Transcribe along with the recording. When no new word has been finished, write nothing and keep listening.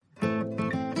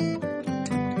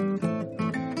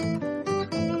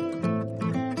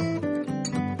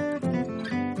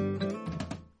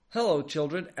Hello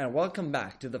children, and welcome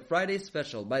back to the Friday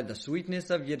special by the Sweetness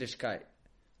of Yiddishkeit,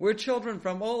 where children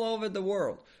from all over the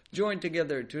world join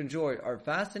together to enjoy our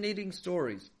fascinating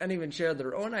stories and even share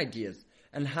their own ideas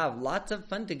and have lots of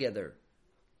fun together.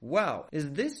 Wow, is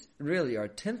this really our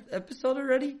 10th episode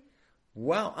already?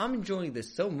 Wow, I'm enjoying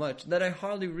this so much that I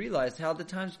hardly realize how the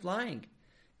time's flying.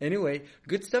 Anyway,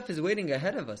 good stuff is waiting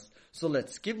ahead of us, so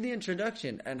let's skip the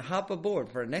introduction and hop aboard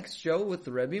for our next show with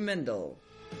Rebbi Mendel.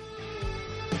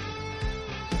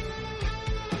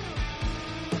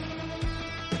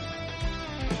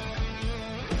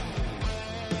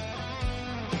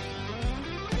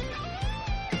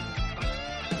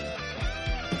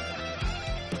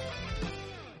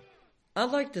 I'd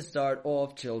like to start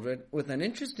off, children, with an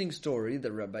interesting story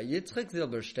that Rabbi Yitzchak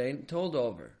Zilberstein told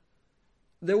over.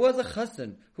 There was a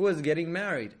chosson who was getting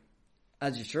married.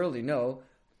 As you surely know,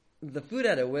 the food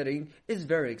at a wedding is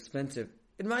very expensive.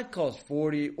 It might cost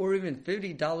 $40 or even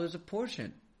 $50 a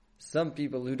portion. Some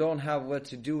people who don't have what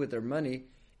to do with their money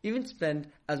even spend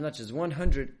as much as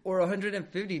 $100 or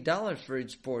 $150 for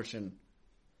each portion.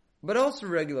 But also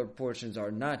regular portions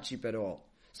are not cheap at all.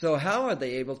 So how are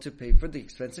they able to pay for the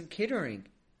expensive catering?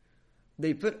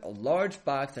 They put a large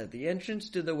box at the entrance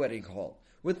to the wedding hall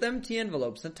with empty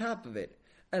envelopes on top of it,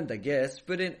 and the guests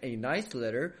put in a nice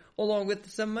letter along with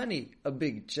some money, a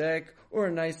big check or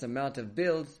a nice amount of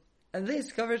bills, and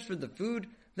this covers for the food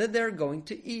that they're going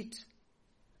to eat.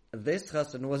 This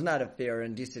chosson was not a fair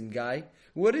and decent guy.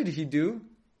 What did he do?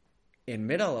 In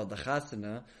middle of the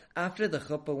chasana, after the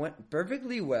chuppah went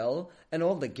perfectly well and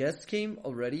all the guests came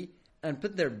already and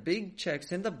put their big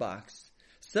checks in the box,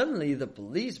 suddenly the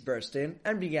police burst in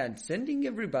and began sending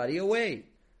everybody away.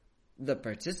 The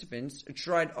participants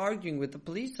tried arguing with the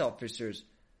police officers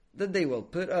that they will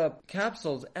put up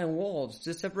capsules and walls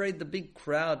to separate the big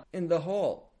crowd in the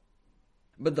hall.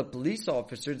 But the police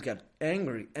officers got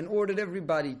angry and ordered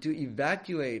everybody to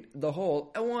evacuate the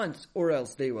hall at once, or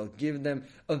else they will give them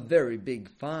a very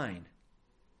big fine.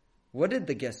 What did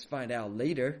the guests find out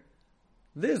later?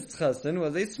 This chosson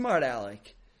was a smart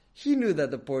aleck. He knew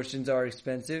that the portions are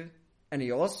expensive, and he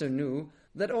also knew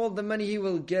that all the money he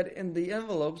will get in the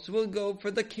envelopes will go for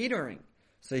the catering.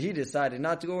 So he decided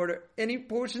not to order any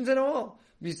portions at all,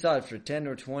 besides for 10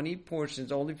 or 20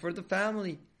 portions only for the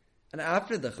family. And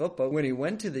after the chuppah, when he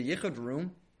went to the yichud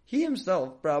room, he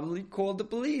himself probably called the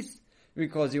police,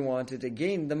 because he wanted to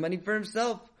gain the money for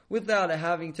himself without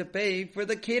having to pay for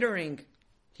the catering.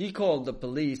 He called the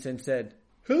police and said,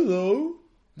 "Hello,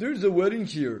 there's a wedding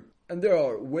here, and there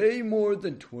are way more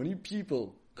than 20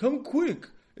 people. Come quick,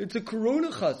 it's a corona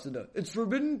chasana. It's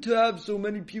forbidden to have so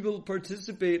many people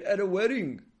participate at a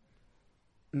wedding."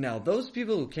 Now those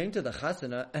people who came to the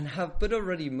chasana and have put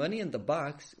already money in the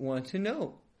box want to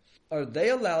know, are they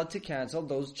allowed to cancel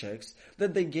those checks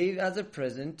that they gave as a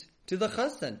present to the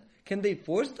chassan? Can they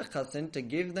force the chassan to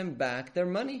give them back their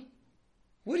money?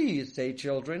 What do you say,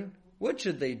 children? What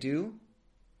should they do?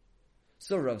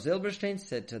 So Rav Zilberstein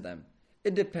said to them,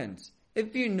 it depends.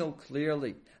 If you know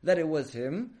clearly that it was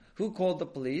him who called the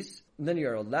police, then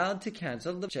you're allowed to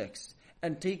cancel the checks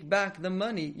and take back the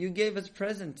money you gave as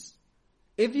presents.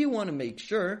 If you want to make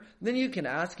sure, then you can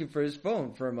ask him for his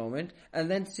phone for a moment and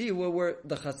then see what were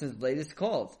the chasson's latest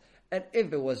calls. And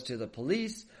if it was to the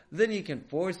police, then you can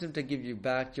force him to give you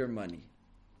back your money.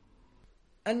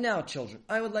 And now, children,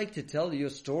 I would like to tell you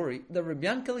a story that Rebbi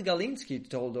Yankaleh Galinsky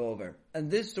told over. And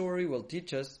this story will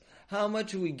teach us how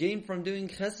much we gain from doing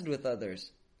chesed with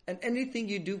others. And anything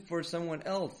you do for someone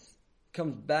else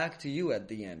comes back to you at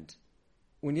the end.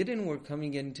 When Yidden were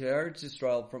coming into Eretz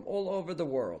Yisrael from all over the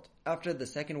world after the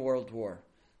Second World War,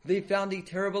 they found a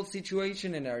terrible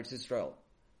situation in Eretz Yisrael.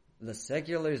 The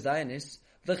secular Zionists,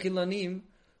 the Chilonim,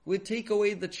 would take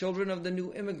away the children of the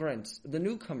new immigrants, the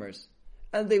newcomers,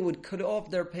 and they would cut off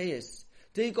their payas,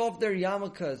 take off their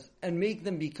yarmulkes, and make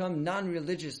them become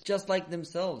non-religious just like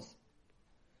themselves.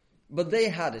 But they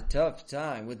had a tough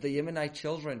time with the Yemenite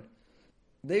children.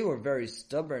 They were very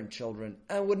stubborn children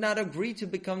and would not agree to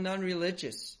become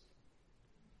non-religious.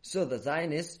 So the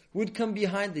Zionists would come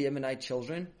behind the Yemenite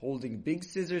children, holding big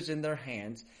scissors in their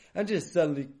hands, and just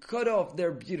suddenly cut off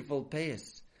their beautiful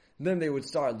payas. Then they would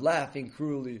start laughing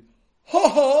cruelly. "Ha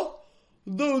ha!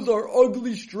 Those are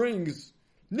ugly strings!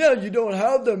 Now you don't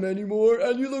have them anymore,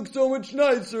 and you look so much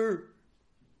nicer."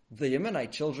 The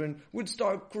Yemenite children would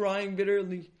start crying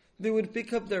bitterly. They would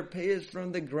pick up their payas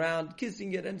from the ground,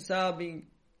 kissing it and sobbing.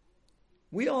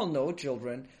 We all know,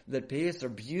 children, that payas are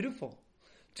beautiful.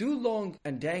 Too long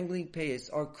and dangling payas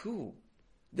are cool.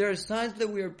 They are signs that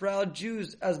we are proud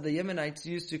Jews, as the Yemenites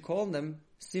used to call them,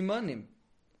 simanim.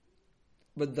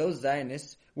 But those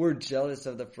Zionists were jealous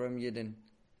of the Frum Yidden.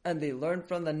 and they learned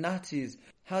from the Nazis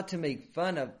how to make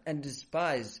fun of and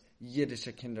despise Yiddish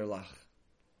Kinderlach.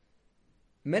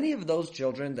 Many of those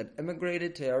children that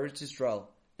immigrated to Eretz Yisrael,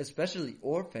 especially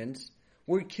orphans,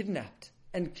 were kidnapped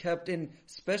and kept in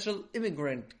special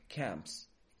immigrant camps,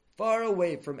 far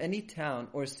away from any town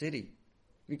or city,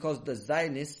 because the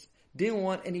Zionists didn't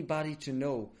want anybody to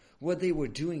know what they were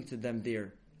doing to them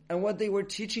there and what they were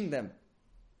teaching them.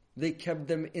 They kept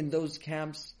them in those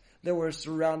camps that were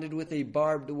surrounded with a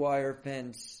barbed wire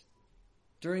fence.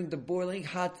 During the boiling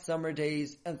hot summer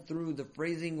days and through the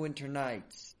freezing winter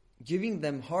nights, giving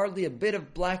them hardly a bit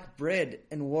of black bread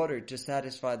and water to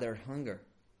satisfy their hunger.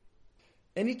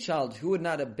 Any child who would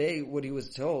not obey what he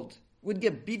was told would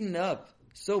get beaten up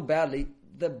so badly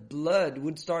the blood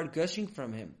would start gushing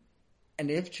from him.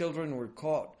 And if children were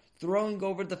caught throwing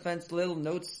over the fence little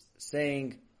notes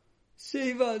saying,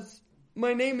 "Save us!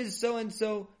 My name is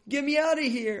so-and-so! Get me out of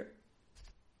here!"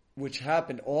 which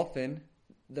happened often,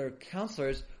 their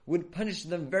counselors would punish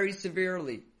them very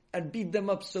severely and beat them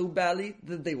up so badly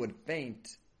that they would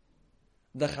faint.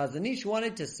 The Chazon Ish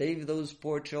wanted to save those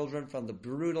poor children from the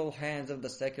brutal hands of the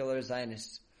secular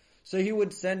Zionists, so he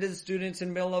would send his students in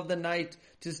the middle of the night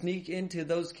to sneak into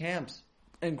those camps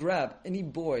and grab any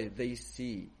boy they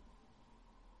see.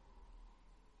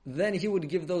 Then he would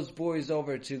give those boys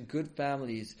over to good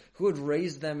families who would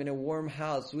raise them in a warm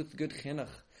house with good chinuch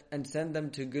and send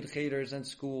them to good cheters and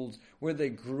schools where they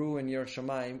grew in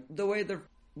Yerushalayim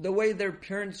the way their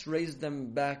parents raised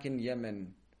them back in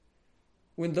Yemen.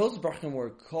 When those brachim were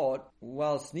caught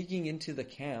while sneaking into the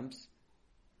camps,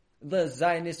 the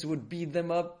Zionists would beat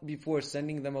them up before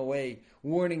sending them away,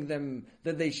 warning them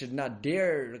that they should not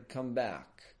dare to come back.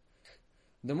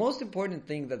 The most important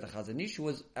thing that the Chazon Ish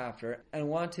was after and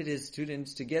wanted his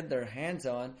students to get their hands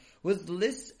on was the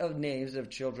list of names of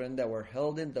children that were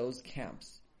held in those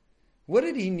camps. What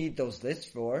did he need those lists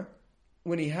for?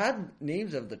 When he had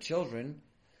names of the children,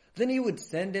 then he would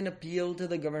send an appeal to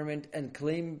the government and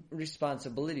claim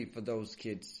responsibility for those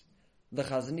kids. The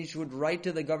Chazon Ish would write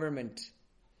to the government,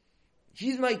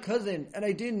 "He's my cousin and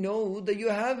I didn't know that you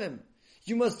have him.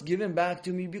 You must give him back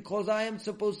to me because I am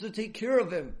supposed to take care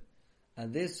of him."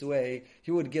 And this way,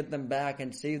 he would get them back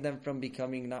and save them from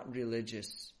becoming not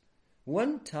religious.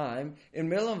 One time, in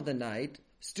the middle of the night,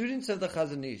 students of the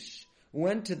Chazon Ish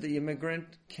went to the immigrant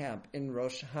camp in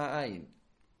Rosh Ha'ayin.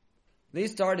 They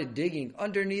started digging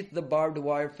underneath the barbed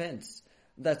wire fence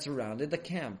that surrounded the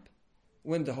camp.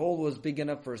 When the hole was big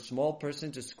enough for a small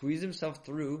person to squeeze himself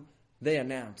through, they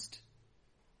announced,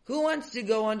 "Who wants to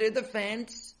go under the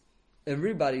fence?"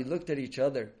 Everybody looked at each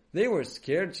other. They were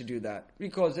scared to do that,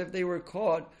 because if they were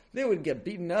caught, they would get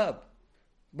beaten up.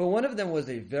 But one of them was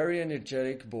a very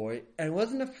energetic boy and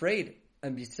wasn't afraid,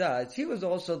 and besides, he was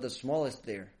also the smallest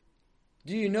there.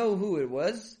 Do you know who it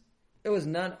was? It was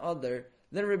none other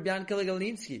than Rebbi Yankaleh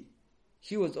Galinsky.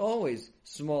 He was always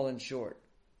small and short.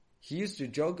 He used to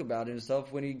joke about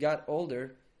himself when he got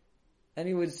older, and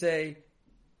he would say,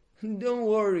 "Don't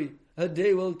worry, a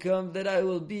day will come that I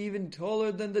will be even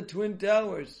taller than the Twin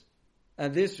Towers."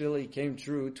 And this really came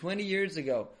true 20 years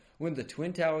ago when the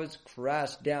Twin Towers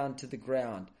crashed down to the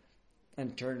ground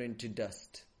and turned into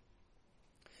dust.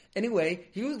 Anyway,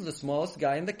 he was the smallest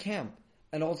guy in the camp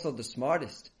and also the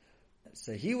smartest.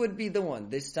 So he would be the one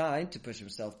this time to push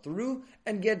himself through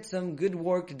and get some good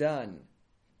work done.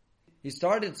 He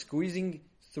started squeezing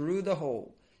through the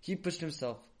hole. He pushed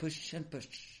himself, push and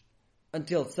push,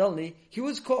 until suddenly he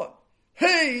was caught.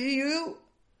 "Hey, you!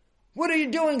 What are you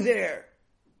doing there?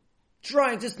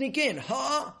 Trying to sneak in,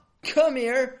 huh? Come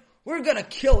here! We're gonna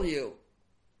kill you!"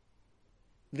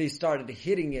 They started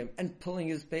hitting him and pulling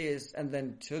his pants and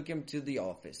then took him to the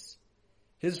office.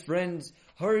 His friends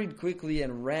hurried quickly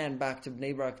and ran back to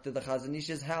Bnei Brak to the Chazon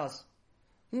Ish's house.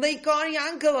 "They caught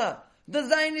Yankaleh! The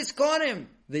Zionists caught him!"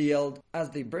 they yelled as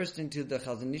they burst into the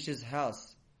Chazon Ish's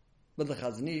house. But the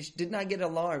Chazon Ish did not get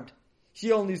alarmed.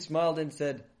 He only smiled and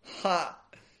said, "Ha!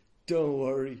 Don't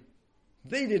worry.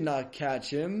 They did not catch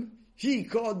him. He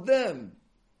caught them."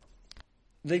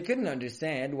 They couldn't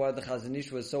understand why the Chazon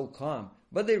Ish was so calm,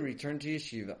 but they returned to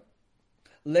yeshiva.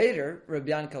 Later, Rebbi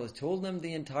Yankaleh told them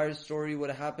the entire story what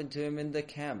happened to him in the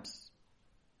camps.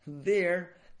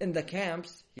 There, in the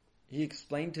camps, he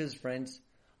explained to his friends,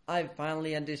 "I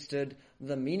finally understood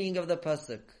the meaning of the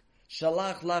pasuk.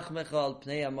 Shalach lachmecha al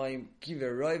pnei hamayim ki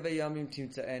v'roi v'yamim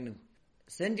timtza'enu.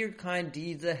 Send your kind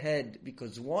deeds ahead,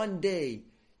 because one day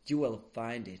you will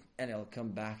find it and it'll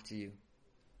come back to you."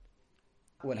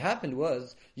 What happened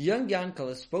was, young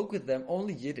Yankaleh spoke with them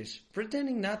only Yiddish,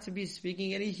 pretending not to be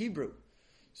speaking any Hebrew.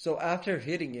 So after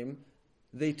hitting him,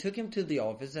 they took him to the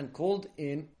office and called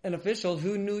in an official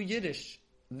who knew Yiddish.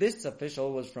 This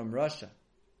official was from Russia,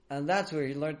 and that's where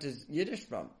he learned his Yiddish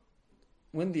from.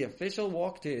 When the official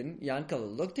walked in,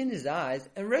 Yankaleh looked in his eyes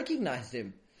and recognized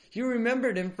him. He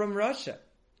remembered him from Russia.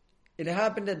 It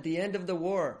happened at the end of the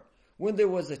war, when there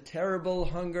was a terrible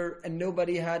hunger and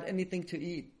nobody had anything to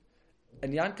eat.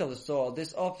 And Yankaleh saw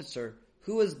this officer,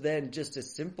 who was then just a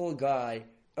simple guy,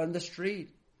 on the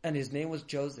street, and his name was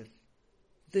Joseph.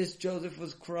 This Joseph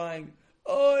was crying,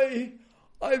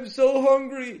 I'm so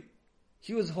hungry.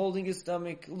 He was holding his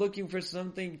stomach, looking for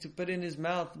something to put in his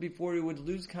mouth before he would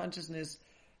lose consciousness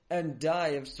and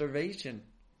die of starvation.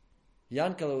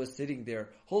 Yankaleh was sitting there,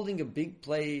 holding a big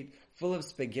plate full of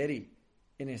spaghetti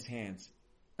in his hands.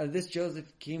 And this Joseph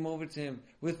came over to him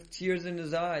with tears in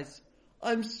his eyes.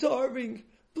 I'm starving.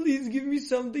 Please give me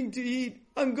something to eat.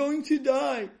 I'm going to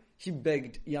die, he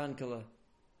begged Yankaleh.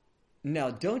 Now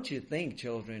don't you think,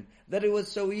 children, that it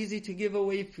was so easy to give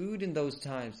away food in those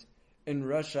times? In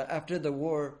Russia, after the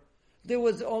war, there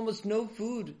was almost no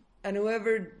food, and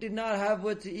whoever did not have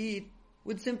what to eat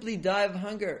would simply die of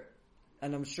hunger.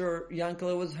 And I'm sure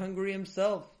Yankaleh was hungry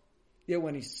himself. Yet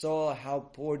when he saw how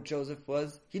poor Joseph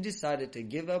was, he decided to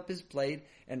give up his plate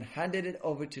and handed it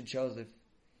over to Joseph.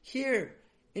 Here,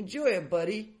 enjoy it,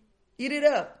 buddy. Eat it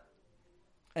up.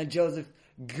 And Joseph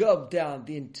gulped down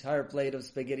the entire plate of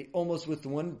spaghetti almost with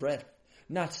one breath,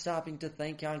 not stopping to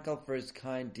thank Yankaleh for his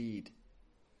kind deed.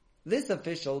 This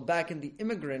official, back in the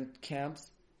immigrant camps,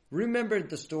 remembered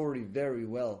the story very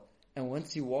well, and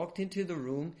once he walked into the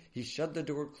room, he shut the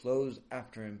door closed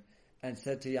after him and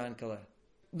said to Yankaleh,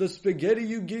 The spaghetti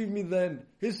you gave me then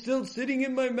is still sitting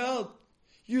in my mouth.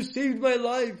 You saved my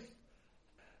life.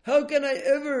 How can I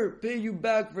ever pay you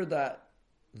back for that?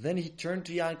 Then he turned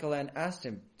to Yankaleh and asked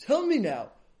him, Tell me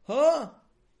now,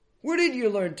 where did you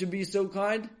learn to be so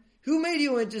kind? Who made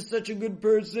you into such a good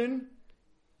person?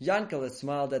 Yankaleh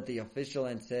smiled at the official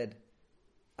and said,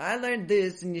 I learned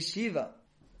this in yeshiva,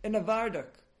 in a Varduk.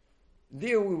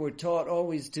 There we were taught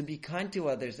always to be kind to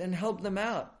others and help them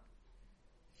out.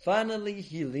 Finally,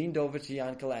 he leaned over to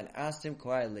Yankaleh and asked him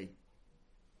quietly,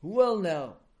 Well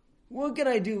now, what can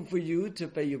I do for you to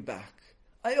pay you back?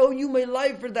 I owe you my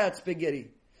life for that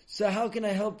spaghetti. So how can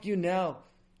I help you now?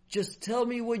 Just tell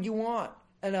me what you want,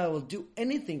 and I will do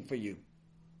anything for you.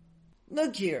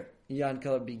 Look here,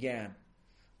 Yankaleh began.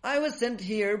 I was sent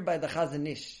here by the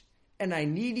chosson, and I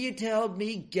need you to help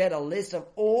me get a list of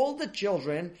all the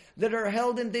children that are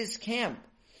held in this camp,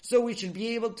 so we should be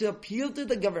able to appeal to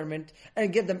the government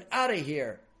and get them out of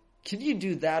here. Can you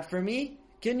do that for me?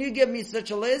 Can you give me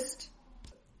such a list?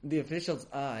 The official's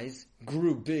eyes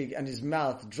grew big and his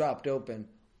mouth dropped open.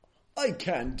 I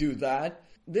can't do that.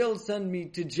 They'll send me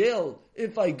to jail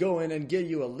if I go in and get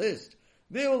you a list.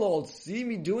 They will all see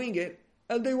me doing it,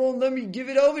 and they won't let me give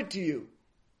it over to you.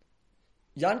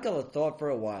 Yankaleh thought for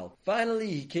a while.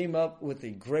 Finally, he came up with a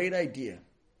great idea.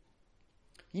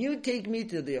 You take me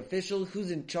to the official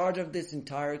who's in charge of this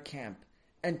entire camp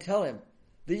and tell him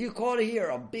that you caught here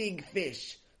a big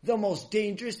fish, the most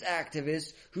dangerous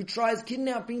activist who tries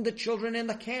kidnapping the children in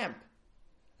the camp.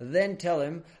 Then tell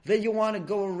him that you want to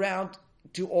go around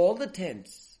to all the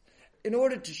tents in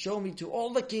order to show me to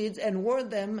all the kids and warn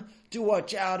them to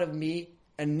watch out of me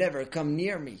and never come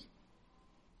near me.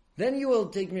 Then you will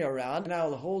take me around and I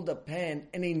will hold a pen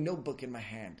and a notebook in my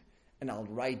hand, and I'll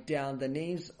write down the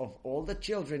names of all the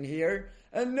children here,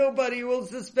 and nobody will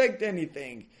suspect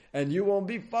anything, and you won't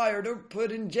be fired or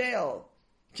put in jail.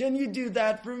 Can you do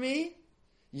that for me?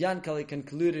 Yankaleh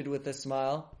concluded with a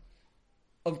smile.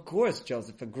 Of course,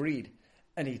 Joseph agreed,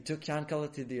 and he took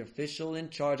Yankaleh to the official in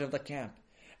charge of the camp,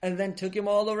 and then took him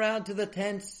all around to the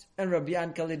tents, and Rabbi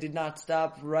Yankaleh did not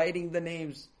stop writing the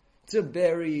names to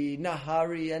Berry,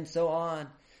 Nahari, and so on,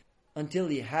 until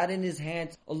he had in his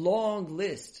hands a long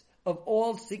list of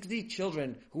all 60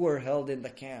 children who were held in the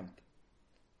camp.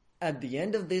 At the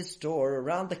end of this tour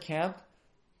around the camp,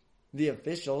 the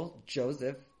official,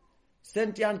 Joseph,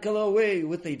 sent Yankaleh away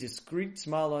with a discreet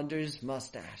smile under his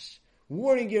mustache,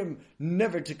 warning him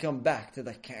never to come back to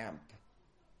the camp.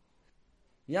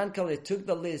 Yankaleh took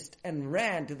the list and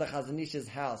ran to the chosson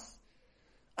house.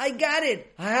 I got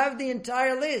it! I have the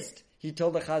entire list, he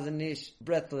told the chosson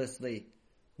breathlessly.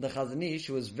 The chosson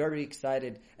was very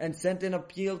excited and sent an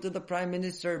appeal to the Prime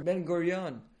Minister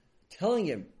Ben-Gurion, telling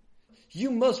him, You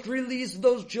must release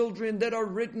those children that are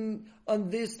written on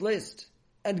this list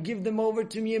and give them over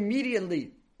to me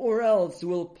immediately, or else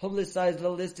we'll publicize the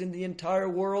list in the entire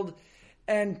world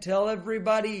and tell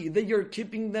everybody that you're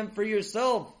keeping them for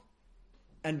yourself.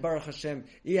 And Baruch Hashem,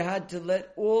 he had to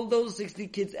let all those 60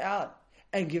 kids out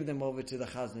and give them over to the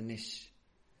chosson.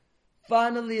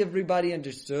 Finally, everybody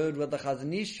understood what the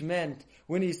Chazon Ish meant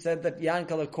when he said that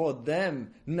Yankaleh called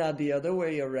them, not the other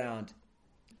way around.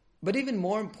 But even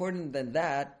more important than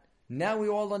that, now we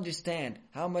all understand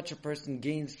how much a person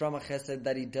gains from a chesed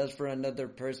that he does for another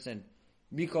person.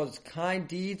 Because kind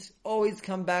deeds always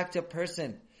come back to a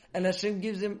person. And Hashem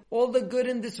gives him all the good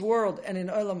in this world and in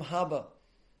Olam Haba.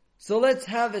 So let's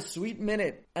have a sweet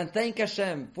minute and thank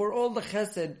Hashem for all the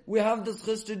chesed we have the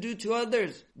zchus to do to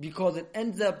others, because it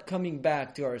ends up coming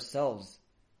back to ourselves.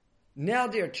 Now,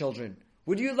 dear children,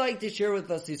 would you like to share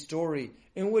with us a story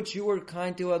in which you were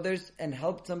kind to others and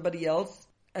helped somebody else,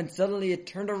 and suddenly it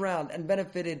turned around and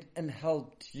benefited and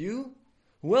helped you?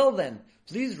 Well then,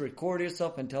 please record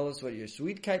yourself and tell us what your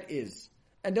sweet kite is.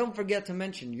 And don't forget to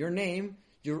mention your name,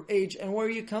 your age, and where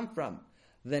you come from.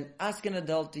 Then ask an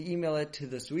adult to email it to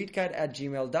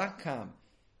thesweetkite@gmail.com.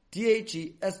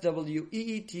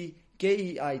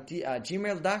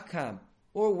 thesweetkite@gmail.com,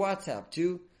 or WhatsApp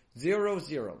to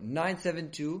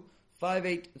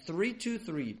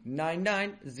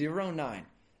 0097258323999,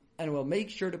 and we'll make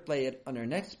sure to play it on our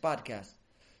next podcast.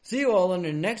 See you all on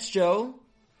our next show.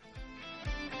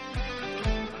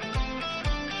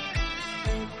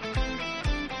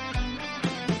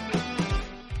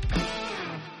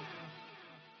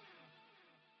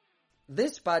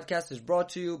 This podcast is brought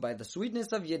to you by the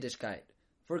Sweetness of Yiddishkeit.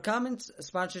 For comments,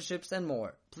 sponsorships, and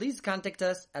more, please contact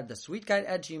us at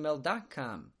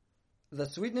thesweetkite@gmail.com. The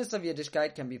Sweetness of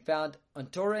Yiddishkeit can be found on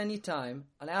Torah Anytime,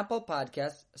 on Apple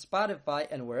Podcasts, Spotify,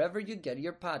 and wherever you get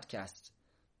your podcasts.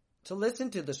 To listen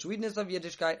to the Sweetness of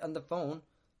Yiddishkeit on the phone,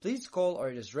 please call our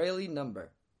Israeli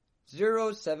number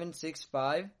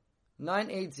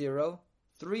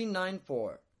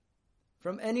 0765-980-394.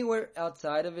 From anywhere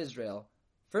outside of Israel,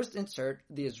 first insert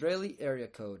the Israeli area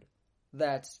code.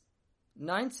 That's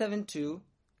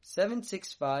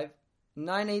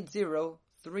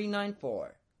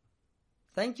 972-765-980-394.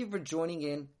 Thank you for joining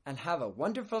in and have a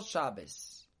wonderful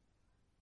Shabbos.